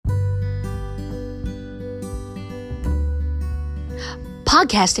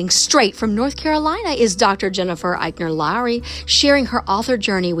Podcasting straight from North Carolina is Dr. Jennifer Eichner Lowry, sharing her author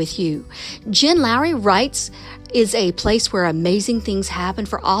journey with you. Jen Lowry Writes is a place where amazing things happen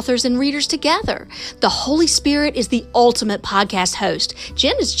for authors and readers together. The Holy Spirit is the ultimate podcast host.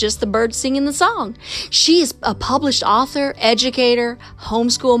 Jen is just the bird singing the song. She is a published author, educator,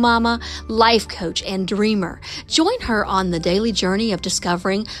 homeschool mama, life coach, and dreamer. Join her on the daily journey of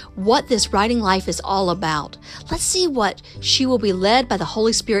discovering what this writing life is all about. Let's see what she will be led by the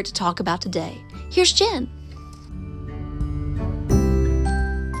Holy Spirit to talk about today. Here's Jen.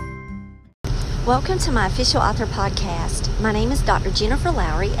 Welcome to my official author podcast. My name is Dr. Jennifer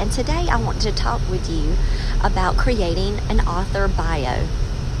Lowry, and today I want to talk with you about creating an author bio.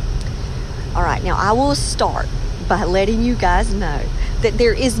 All right, now I will start by letting you guys know that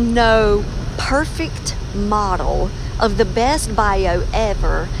there is no perfect model of the best bio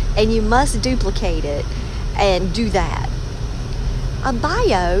ever, and you must duplicate it and do that. A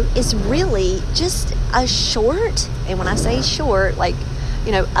bio is really just a short, and when I say short, like,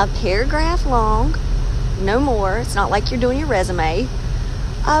 a paragraph long, no more. It's not like you're doing your resume,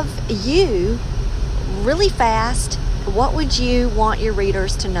 of you really fast. What would you want your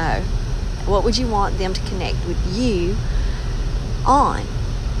readers to know? What would you want them to connect with you on?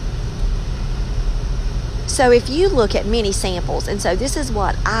 So if you look at many samples, and so this is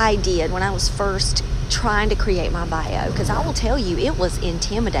what I did when I was first trying to create my bio, because I will tell you, it was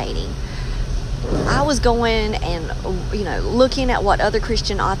intimidating. I was going and, looking at what other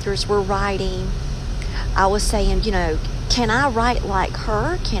Christian authors were writing. I was saying, can I write like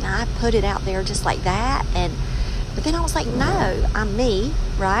her? Can I put it out there just like that? But then I was like, no, I'm me,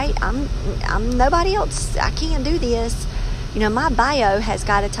 right? I'm nobody else. I can't do this. My bio has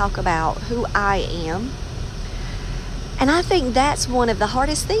got to talk about who I am. And I think that's one of the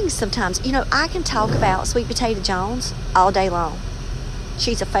hardest things sometimes. I can talk about Sweet Potato Jones all day long.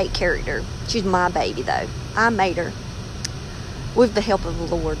 She's a fake character. She's my baby, though. I made her with the help of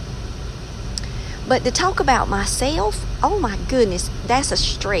the Lord. But to talk about myself, oh my goodness, that's a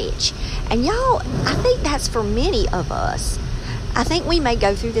stretch. And y'all, I think that's for many of us. I think we may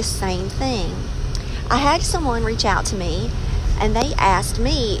go through the same thing. I had someone reach out to me, and they asked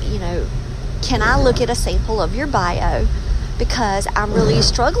me, can I look at a sample of your bio? Because I'm really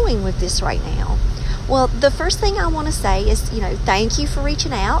struggling with this right now. Well, the first thing I want to say is, thank you for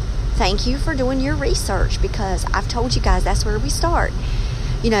reaching out. Thank you for doing your research, because I've told you guys that's where we start.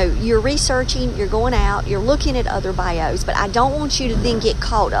 You're researching, you're going out, you're looking at other bios, but I don't want you to then get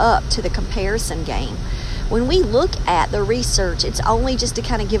caught up to the comparison game. When we look at the research, it's only just to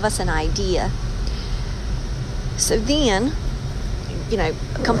kind of give us an idea. So then,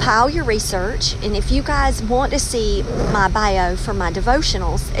 compile your research, and if you guys want to see my bio for my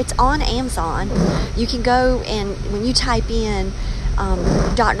devotionals, it's on Amazon. You can go, and when you type in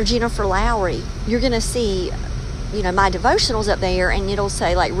Dr. Jennifer Lowry, you're going to see, my devotionals up there, and it'll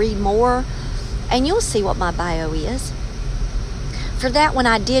say, read more, and you'll see what my bio is. For that one,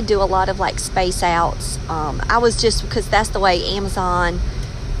 I did do a lot of, space outs. I was just, because that's the way Amazon,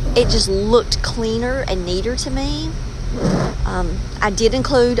 it just looked cleaner and neater to me. I did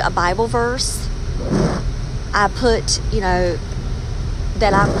include a Bible verse. I put,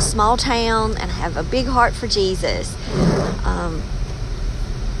 that I'm a small town and have a big heart for Jesus.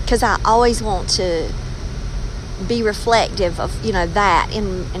 Because I always want to be reflective of, that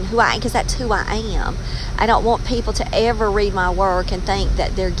and who I am, because that's who I am. I don't want people to ever read my work and think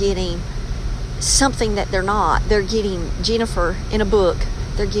that they're getting something that they're not. They're getting Jennifer in a book.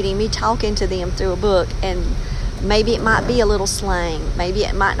 They're getting me talking to them through a book, and maybe it might be a little slang. Maybe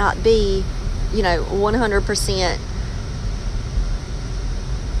it might not be, 100%,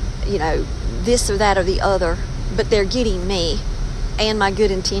 this or that or the other. But they're getting me and my good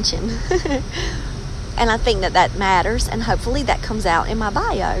intention. And I think that matters. And hopefully that comes out in my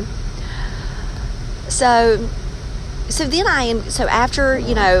bio. So then after,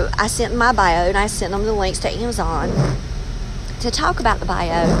 I sent my bio, and I sent them the links to Amazon to talk about the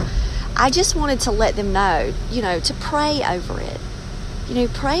bio, I just wanted to let them know, to pray over it.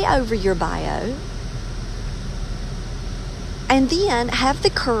 Pray over your bio. And then have the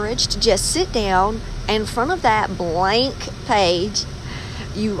courage to just sit down in front of that blank page.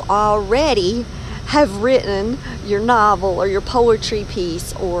 You already have written your novel or your poetry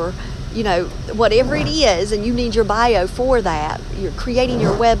piece, or, whatever it is, and you need your bio for that. You're creating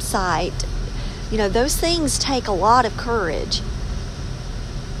your website. Those things take a lot of courage.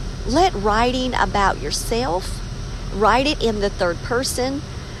 Let writing about yourself, write it in the third person.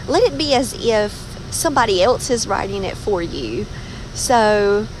 Let it be as if somebody else is writing it for you.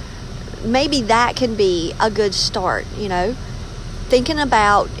 So maybe that can be a good start, thinking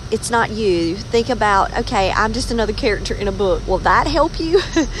about it's not you. Think about, okay, I'm just another character in a book. Will that help you?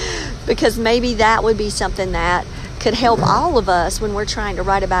 Because maybe that would be something that could help all of us when we're trying to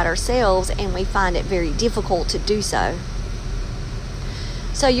write about ourselves and we find it very difficult to do so.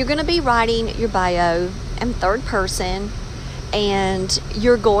 So you're going to be writing your bio in third person, and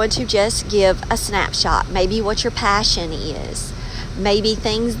you're going to just give a snapshot, maybe what your passion is, maybe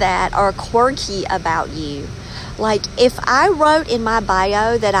things that are quirky about you. Like if I wrote in my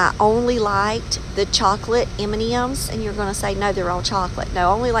bio that I only liked the chocolate M&Ms, and you're going to say, no, they're all chocolate. No,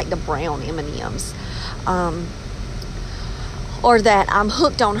 I only like the brown M&Ms. Or that I'm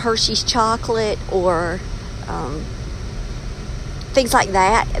hooked on Hershey's chocolate, or things like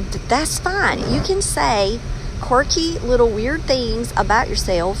that. That's fine. You can say quirky little weird things about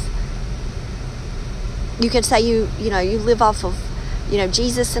yourself. You can say you live off of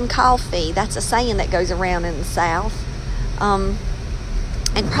Jesus and coffee. That's a saying that goes around in the South, and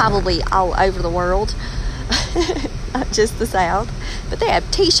probably all over the world, not just the South. But they have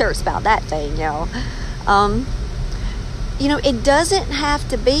T-shirts about that thing, y'all. It doesn't have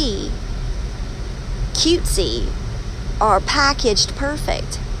to be cutesy or packaged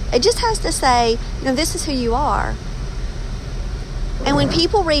perfect. It just has to say, this is who you are. And when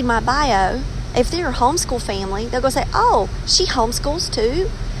people read my bio, if they're a homeschool family, they'll go say, oh, she homeschools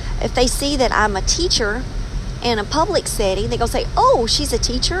too. If they see that I'm a teacher in a public setting, they go say, oh, she's a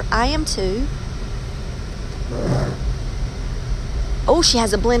teacher. I am too. Oh, she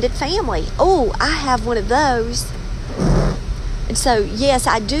has a blended family. Oh, I have one of those. And so, yes,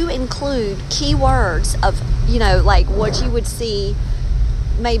 I do include keywords of, like what you would see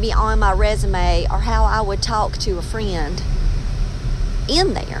maybe on my resume, or how I would talk to a friend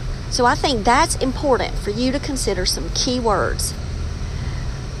in there. So I think that's important for you to consider some keywords.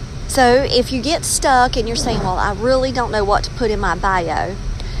 So if you get stuck and you're saying, well, I really don't know what to put in my bio,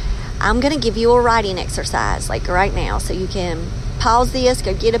 I'm going to give you a writing exercise like right now. So you can pause this,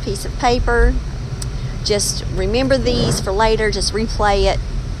 go get a piece of paper. Just remember these for later. Just replay it.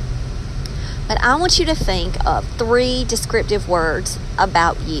 But I want you to think of 3 descriptive words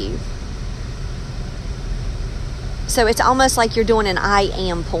about you. So it's almost like you're doing an I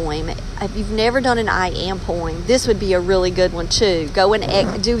am poem. If you've never done an I am poem, this would be a really good one too. Go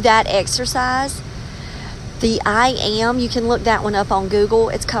and do that exercise. The I am, you can look that one up on Google.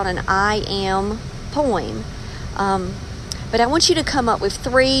 It's called an I am poem. But I want you to come up with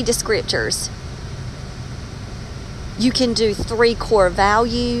 3 descriptors. You can do 3 core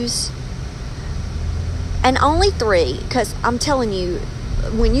values. And only 3, because I'm telling you,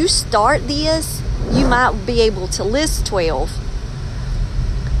 when you start this, you might be able to list 12.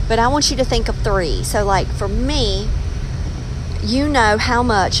 But I want you to think of 3. So like for me, how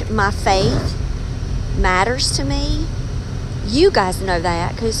much my faith matters to me. You guys know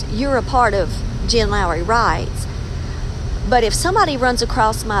that because you're a part of Jen Lowry Writes. But if somebody runs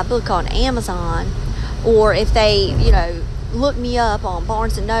across my book on Amazon, or if they, look me up on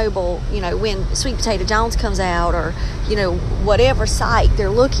Barnes & Noble, when Sweet Potato Jones comes out, or, whatever site they're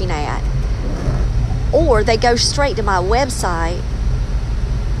looking at, or they go straight to my website,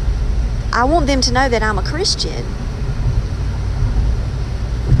 I want them to know that I'm a Christian.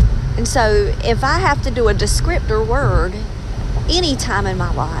 And so if I have to do a descriptor word any time in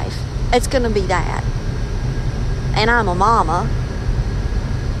my life, it's going to be that. And I'm a mama.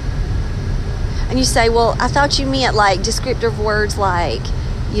 And you say, well, I thought you meant like descriptive words like,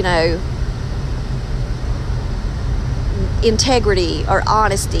 integrity or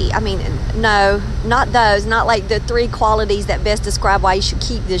honesty. I mean, no, not those. Not like the 3 qualities that best describe why you should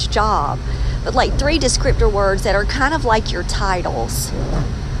keep this job. But like 3 descriptor words that are kind of like your titles.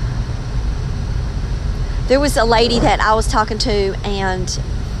 There was a lady that I was talking to, and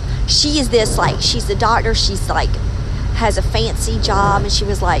she is this, like, she's a doctor. She's like, has a fancy job. And she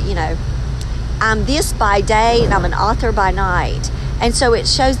was like, I'm this by day and I'm an author by night. And so it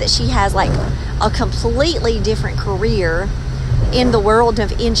shows that she has like a completely different career in the world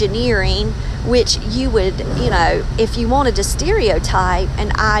of engineering, which you would, if you wanted to stereotype,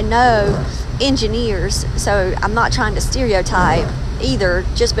 and I know engineers, so I'm not trying to stereotype either,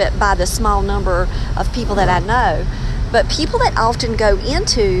 just by the small number of people that I know. But people that often go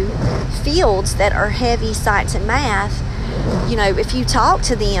into fields that are heavy science and math, if you talk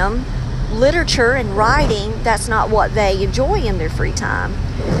to them, literature and writing, that's not what they enjoy in their free time.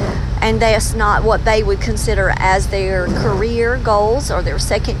 And that's not what they would consider as their career goals or their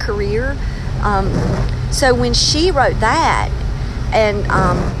second career. So when she wrote that, and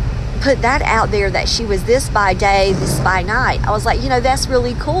put that out there, that she was this by day, this by night. I was like, that's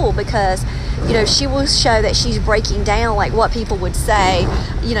really cool, because she will show that she's breaking down like what people would say,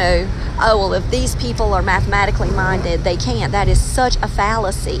 oh, well, if these people are mathematically minded, they can't. That is such a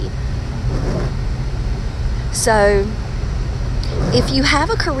fallacy. So if you have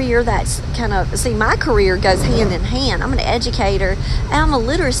a career that's my career goes hand in hand. I'm an educator and I'm a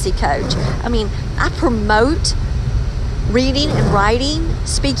literacy coach. I mean, I promote reading and writing,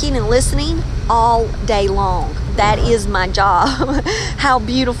 speaking and listening all day long. That is my job. How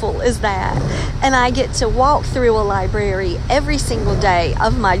beautiful is that? And I get to walk through a library every single day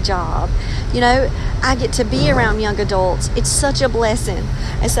of my job. I get to be around young adults. It's such a blessing.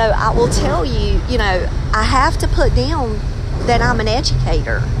 And so I will tell you, I have to put down that I'm an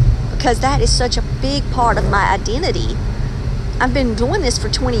educator, because that is such a big part of my identity. I've been doing this for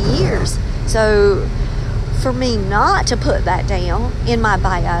 20 years. So for me not to put that down in my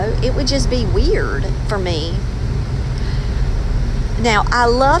bio, it would just be weird for me. Now, I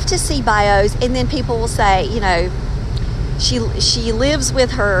love to see bios, and then people will say, she lives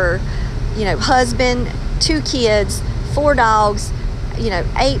with her, husband, 2 kids, 4 dogs,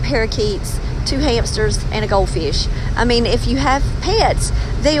 8 parakeets, 2 hamsters, and a goldfish. I mean, if you have pets,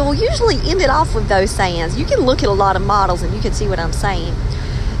 they will usually end it off with those sayings. You can look at a lot of models and you can see what I'm saying.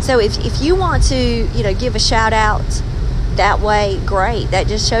 So if you want to, give a shout out that way, great. That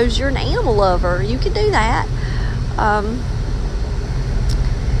just shows you're an animal lover. You can do that.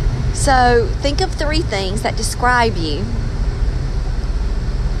 So think of 3 things that describe you.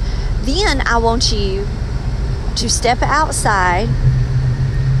 Then I want you to step outside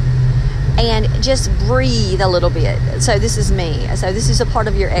and just breathe a little bit. So this is me. So this is a part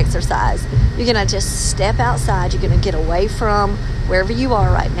of your exercise. You're going to just step outside. You're going to get away from wherever you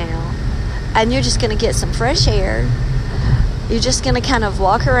are right now. And you're just going to get some fresh air. You're just going to kind of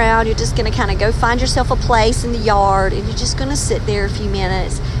walk around. You're just going to kind of go find yourself a place in the yard. And you're just going to sit there a few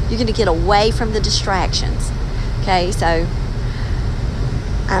minutes. You're going to get away from the distractions. Okay, so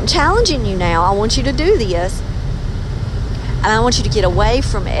I'm challenging you now. I want you to do this. And I want you to get away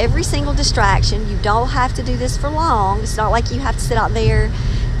from every single distraction. You don't have to do this for long. It's not like you have to sit out there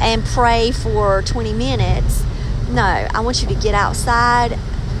and pray for 20 minutes. No, I want you to get outside,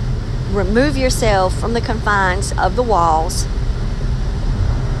 remove yourself from the confines of the walls,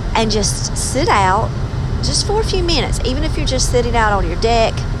 and just sit out just for a few minutes. Even if you're just sitting out on your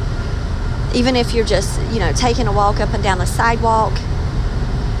deck, even if you're just, taking a walk up and down the sidewalk.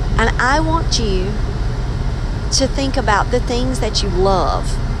 And I want you to think about the things that you love,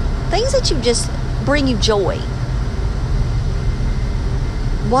 things that you just bring you joy.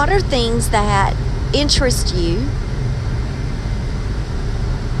 What are things that interest you?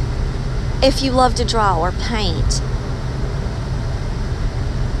 If you love to draw or paint,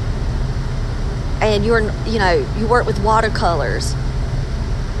 and you work with watercolors.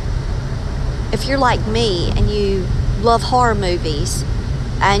 If you're like me and you love horror movies,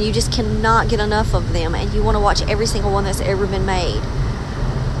 and you just cannot get enough of them, and you want to watch every single one that's ever been made.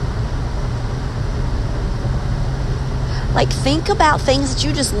 Think about things that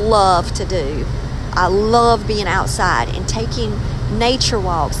you just love to do. I love being outside and taking nature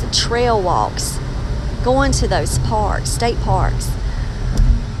walks and trail walks, going to those parks, state parks.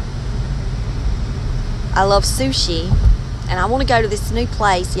 I love sushi, and I want to go to this new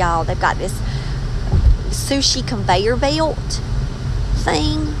place, y'all. They've got this sushi conveyor belt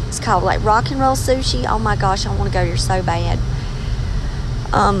thing. It's called Rock and Roll Sushi. Oh my gosh, I want to go there so bad.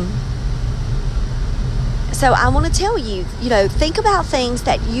 So I want to tell you, think about things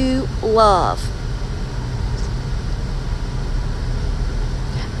that you love.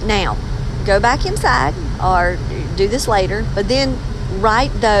 Now, go back inside or do this later, but then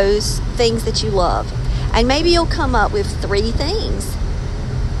write those things that you love. And maybe you'll come up with 3 things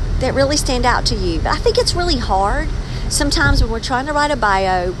that really stand out to you. But I think it's really hard. Sometimes when we're trying to write a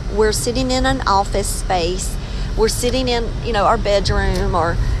bio, we're sitting in an office space, we're sitting in, our bedroom,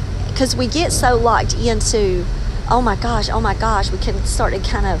 or because we get so locked into, oh my gosh, we can start to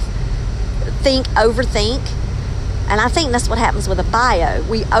kind of overthink. And I think that's what happens with a bio.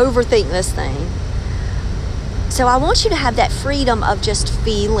 We overthink this thing. So I want you to have that freedom of just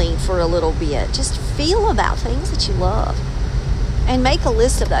feeling for a little bit. Just feel about things that you love. And make a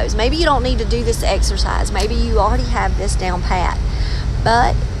list of those. Maybe you don't need to do this exercise. Maybe you already have this down pat.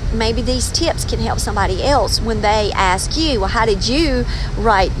 But maybe these tips can help somebody else when they ask you, well, how did you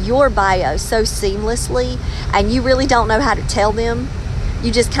write your bio so seamlessly? And you really don't know how to tell them.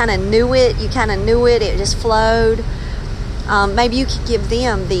 You just kind of knew it. It just flowed. Maybe you could give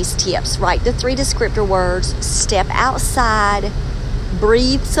them these tips. Write the 3 descriptor words. Step outside.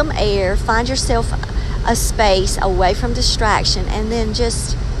 breathe some air, find yourself a space away from distraction, and then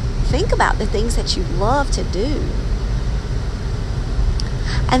just think about the things that you love to do.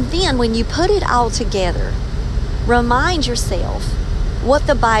 And then when you put it all together, remind yourself what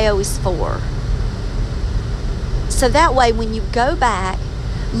the bio is for. So that way when you go back,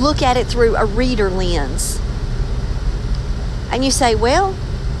 look at it through a reader lens. And you say, well,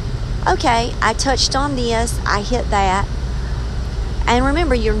 okay, I touched on this, I hit that. And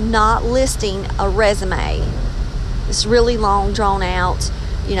remember, you're not listing a resume. It's really long, drawn out,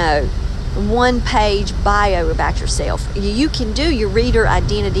 1-page bio about yourself. You can do your reader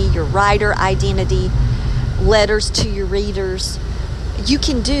identity, your writer identity, letters to your readers. You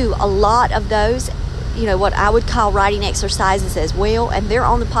can do a lot of those, what I would call writing exercises as well. And they're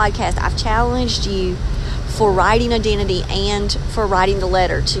on the podcast. I've challenged you for writing identity and for writing the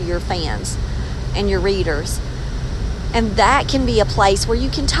letter to your fans and your readers. And that can be a place where you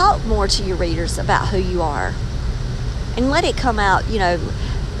can talk more to your readers about who you are. And let it come out,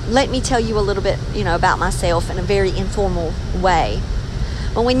 let me tell you a little bit, about myself in a very informal way.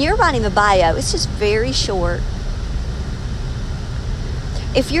 But when you're writing the bio, it's just very short.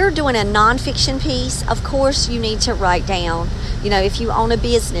 If you're doing a nonfiction piece, of course you need to write down, if you own a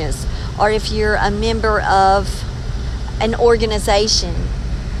business or if you're a member of an organization,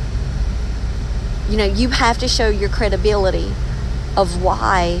 you have to show your credibility of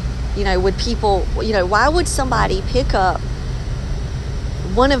why, would people, why would somebody pick up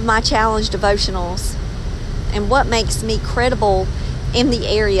one of my challenge devotionals and what makes me credible in the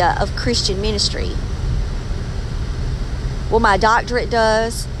area of Christian ministry? Well, my doctorate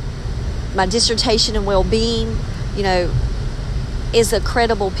does, my dissertation in well-being, is a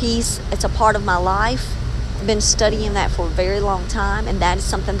credible piece. It's a part of my life. I've been studying that for a very long time, and that is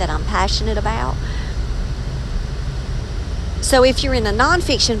something that I'm passionate about. So if you're in a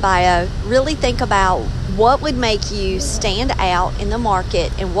nonfiction bio, really think about what would make you stand out in the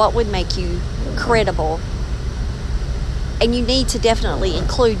market and what would make you credible. And you need to definitely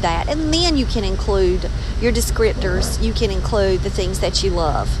include that. And then you can include your descriptors. You can include the things that you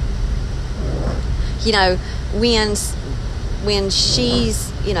love. When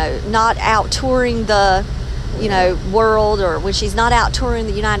she's, not out touring the, world, or when she's not out touring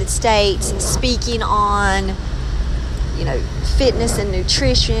the United States and speaking on, fitness and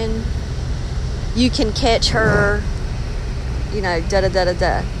nutrition, you can catch her,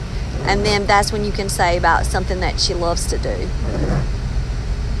 da-da-da-da-da. And then that's when you can say about something that she loves to do.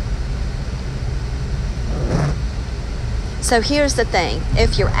 So here's the thing.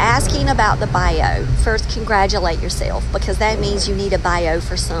 If you're asking about the bio, first congratulate yourself, because that means you need a bio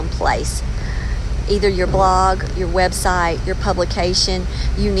for some place. Either your blog, your website, your publication.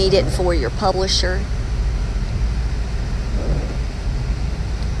 You need it for your publisher.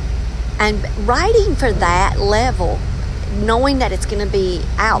 And writing for that level, knowing that it's going to be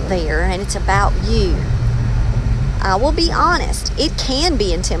out there and it's about you, I will be honest, it can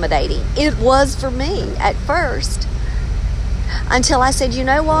be intimidating. It was for me at first. Until I said, you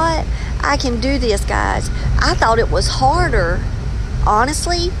know what? I can do this, guys. I thought it was harder,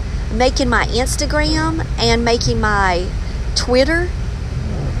 honestly, making my Instagram and making my Twitter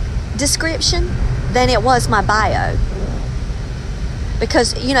description than it was my bio.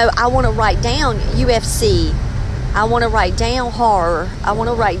 Because, I want to write down UFC. I want to write down horror. I want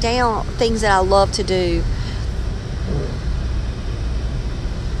to write down things that I love to do.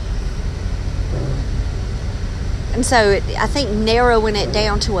 And so I think narrowing it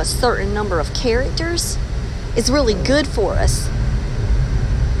down to a certain number of characters is really good for us.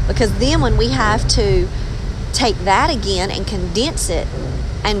 Because then when we have to take that again and condense it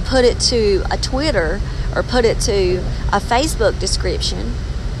and put it to a Twitter or put it to a Facebook description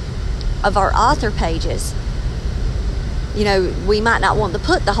of our author pages, we might not want to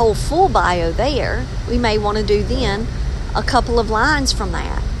put the whole full bio there. We may want to do then a couple of lines from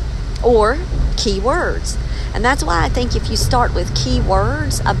that, or keywords. And that's why I think if you start with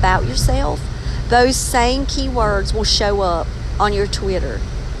keywords about yourself, those same keywords will show up on your Twitter,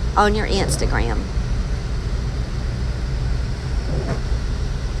 on your Instagram.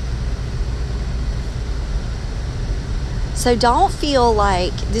 So don't feel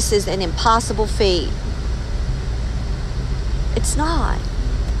like this is an impossible feat. It's not.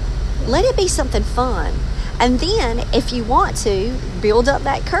 Let it be something fun. And then, if you want to build up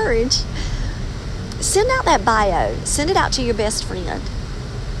that courage, send out that bio. Send it out to your best friend.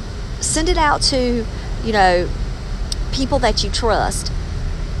 Send it out to, people that you trust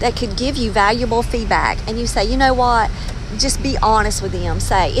that could give you valuable feedback. And you say, you know what? Just be honest with them.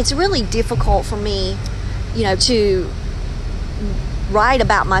 Say, it's really difficult for me, to write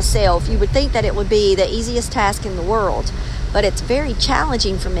about myself. You would think that it would be the easiest task in the world, but it's very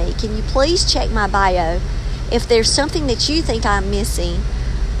challenging for me. Can you please check my bio? If there's something that you think I'm missing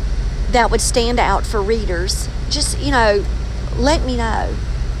that would stand out for readers, just, let me know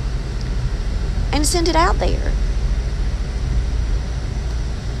and send it out there.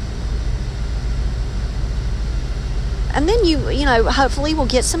 And then you hopefully will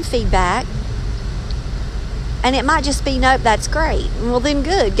get some feedback. And it might just be, nope, that's great. Well, then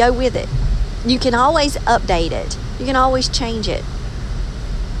good, go with it. You can always update it. You can always change it.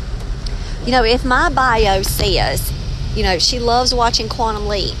 If my bio says, she loves watching Quantum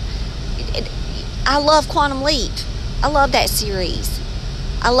Leap. I love Quantum Leap. I love that series.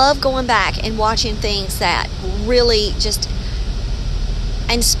 I love going back and watching things that really just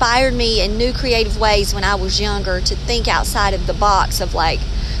inspired me in new creative ways when I was younger to think outside of the box of like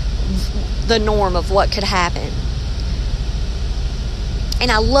the norm of what could happen.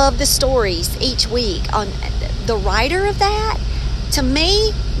 And I love the stories each week on the writer of that. To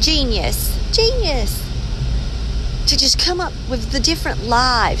me, genius to just come up with the different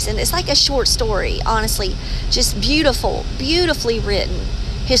lives. And it's like a short story, honestly, just beautifully written,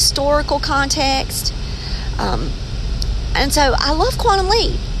 historical context. And so I love Quantum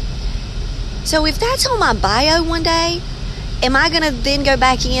Leap. So if that's on my bio one day, am I going to then go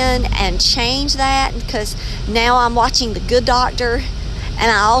back in and change that? Because now I'm watching The Good Doctor and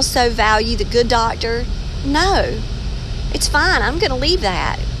I also value The Good Doctor. No, it's fine. I'm going to leave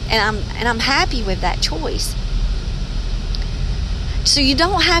that. And I'm happy with that choice. So you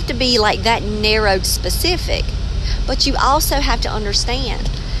don't have to be like that narrowed specific. But you also have to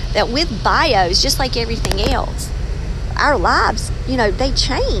understand that with bios, just like everything else, our lives, they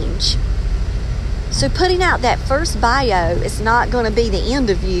change. So putting out that first bio is not going to be the end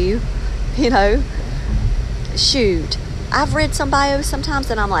of you, Shoot. I've read some bios sometimes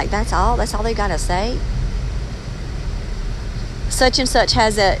and I'm like, that's all they got to say. Such and such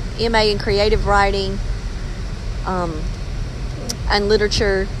has a MA in creative writing and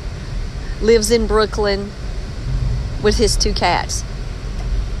literature, lives in Brooklyn with his 2 cats.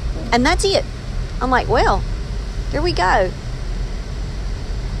 And that's it. I'm like, well, there we go.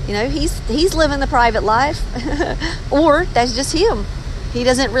 He's living the private life. Or that's just him. He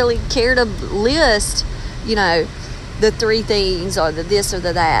doesn't really care to list, the 3 things or the this or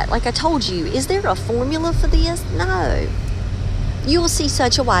the that. Like I told you, is there a formula for this? No. You will see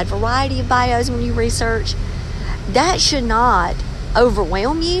such a wide variety of bios when you research. That should not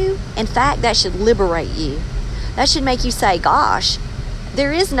overwhelm you. In fact, that should liberate you. That should make you say, gosh,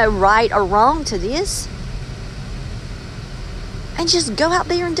 there is no right or wrong to this. And just go out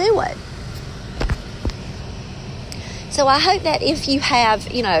there and do it. So I hope that if you have,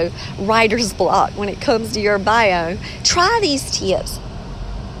 writer's block when it comes to your bio, try these tips.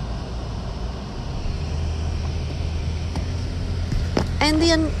 And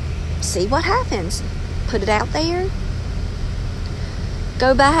then see what happens. Put it out there.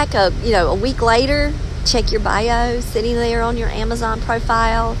 Go back a week later, check your bio sitting there on your Amazon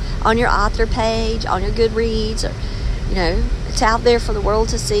profile, on your author page, on your Goodreads, or it's out there for the world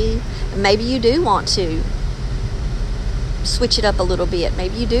to see. And maybe you do want to switch it up a little bit.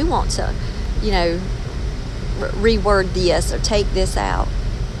 Maybe you do want to, reword this or take this out.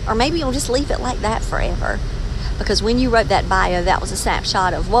 Or maybe you'll just leave it like that forever. Because when you wrote that bio, that was a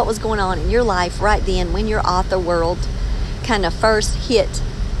snapshot of what was going on in your life right then when your author world kind of first hit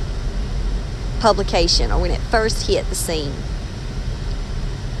publication or when it first hit the scene.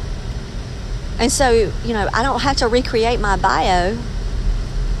 And so, I don't have to recreate my bio.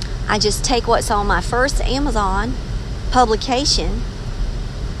 I just take what's on my first Amazon publication.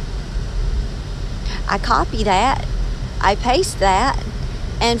 I copy that. I paste that.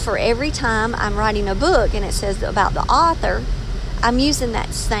 And for every time I'm writing a book and it says about the author, I'm using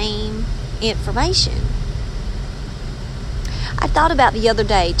that same information. I thought about the other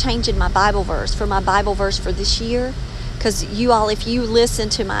day changing my Bible verse for this year. Because you all, if you listen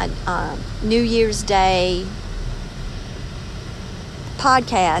to my New Year's Day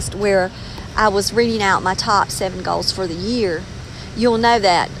podcast where I was reading out my top 7 goals for the year, you'll know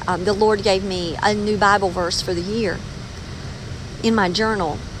that the Lord gave me a new Bible verse for the year in my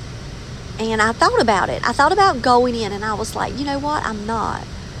journal. And I thought about it. I thought about going in and I was like, you know what? I'm not.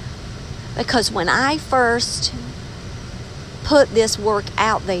 Because when I first put this work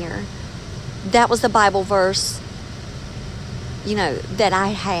out there, that was the Bible verse, that I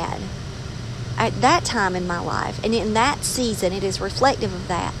had at that time in my life. And in that season, it is reflective of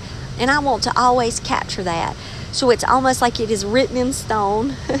that. And I want to always capture that. So it's almost like it is written in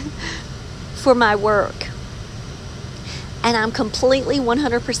stone for my work. And I'm completely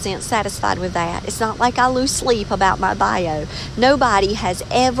 100% satisfied with that. It's not like I lose sleep about my bio. Nobody has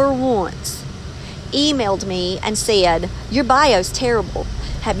ever once emailed me and said, your bio's terrible.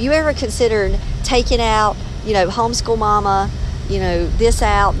 Have you ever considered taking out, homeschool mama, this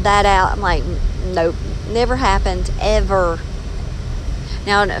out, that out? I'm like, nope, never happened, ever.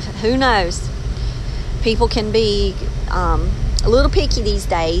 Now, who knows? People can be a little picky these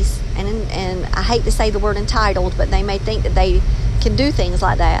days, and I hate to say the word entitled, but they may think that they can do things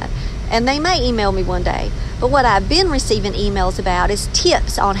like that. And they may email me one day. But what I've been receiving emails about is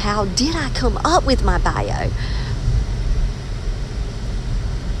tips on how did I come up with my bio.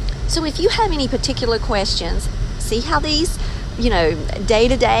 So if you have any particular questions, see how these,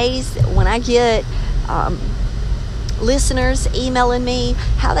 day-to-days, when I get listeners emailing me,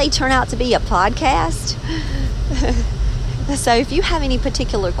 how they turn out to be a podcast. So if you have any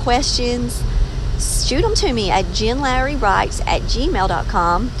particular questions, shoot them to me at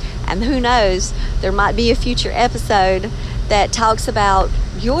jenlowrywrites@gmail.com. And who knows, there might be a future episode that talks about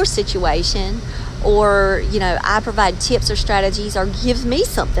your situation, or, I provide tips or strategies, or gives me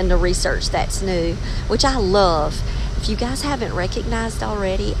something to research that's new, which I love. If you guys haven't recognized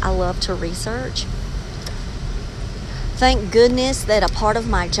already, I love to research. Thank goodness that a part of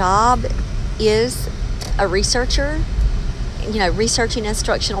my job is a researcher, researching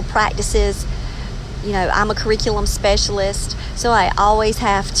instructional practices. I'm a curriculum specialist, so I always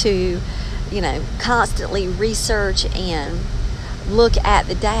have to, constantly research and look at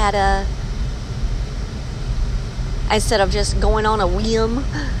the data instead of just going on a whim.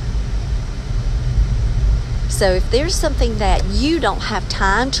 So if there's something that you don't have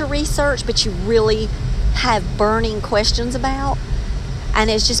time to research, but you really have burning questions about, and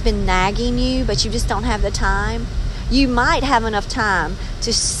it's just been nagging you, but you just don't have the time, you might have enough time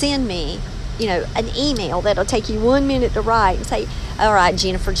to send me an email that'll take you 1 minute to write and say, all right,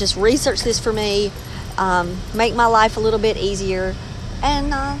 Jennifer, just research this for me, make my life a little bit easier,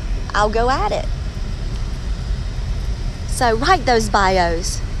 and I'll go at it. So write those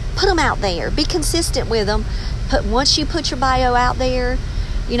bios, put them out there, be consistent with them. Once you put your bio out there,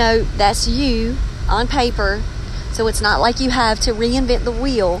 that's you on paper. So it's not like you have to reinvent the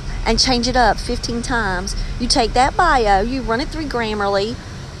wheel and change it up 15 times. You take that bio, you run it through Grammarly.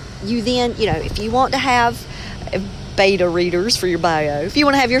 You then, if you want to have beta readers for your bio, if you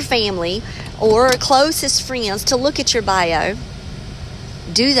want to have your family or closest friends to look at your bio,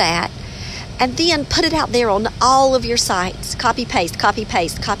 do that. And then put it out there on all of your sites. Copy, paste, copy,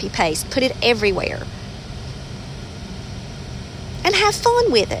 paste, copy, paste. Put it everywhere. And have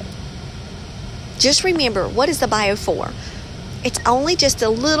fun with it. Just remember, what is the bio for? It's only just a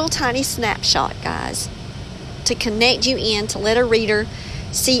little tiny snapshot, guys, to connect you in, to let a reader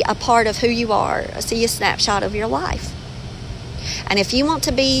see a part of who you are, see a snapshot of your life. And if you want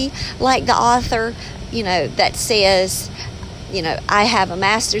to be like the author, that says, I have a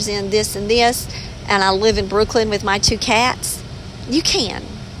master's in this and this, and I live in Brooklyn with my 2 cats, you can.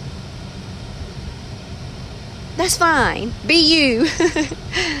 That's fine. Be you.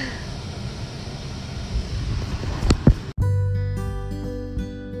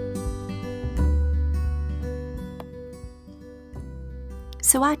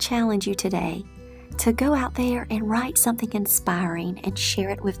 So I challenge you today to go out there and write something inspiring and share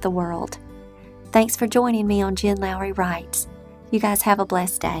it with the world. Thanks for joining me on Jen Lowry Writes. You guys have a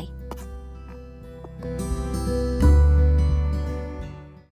blessed day.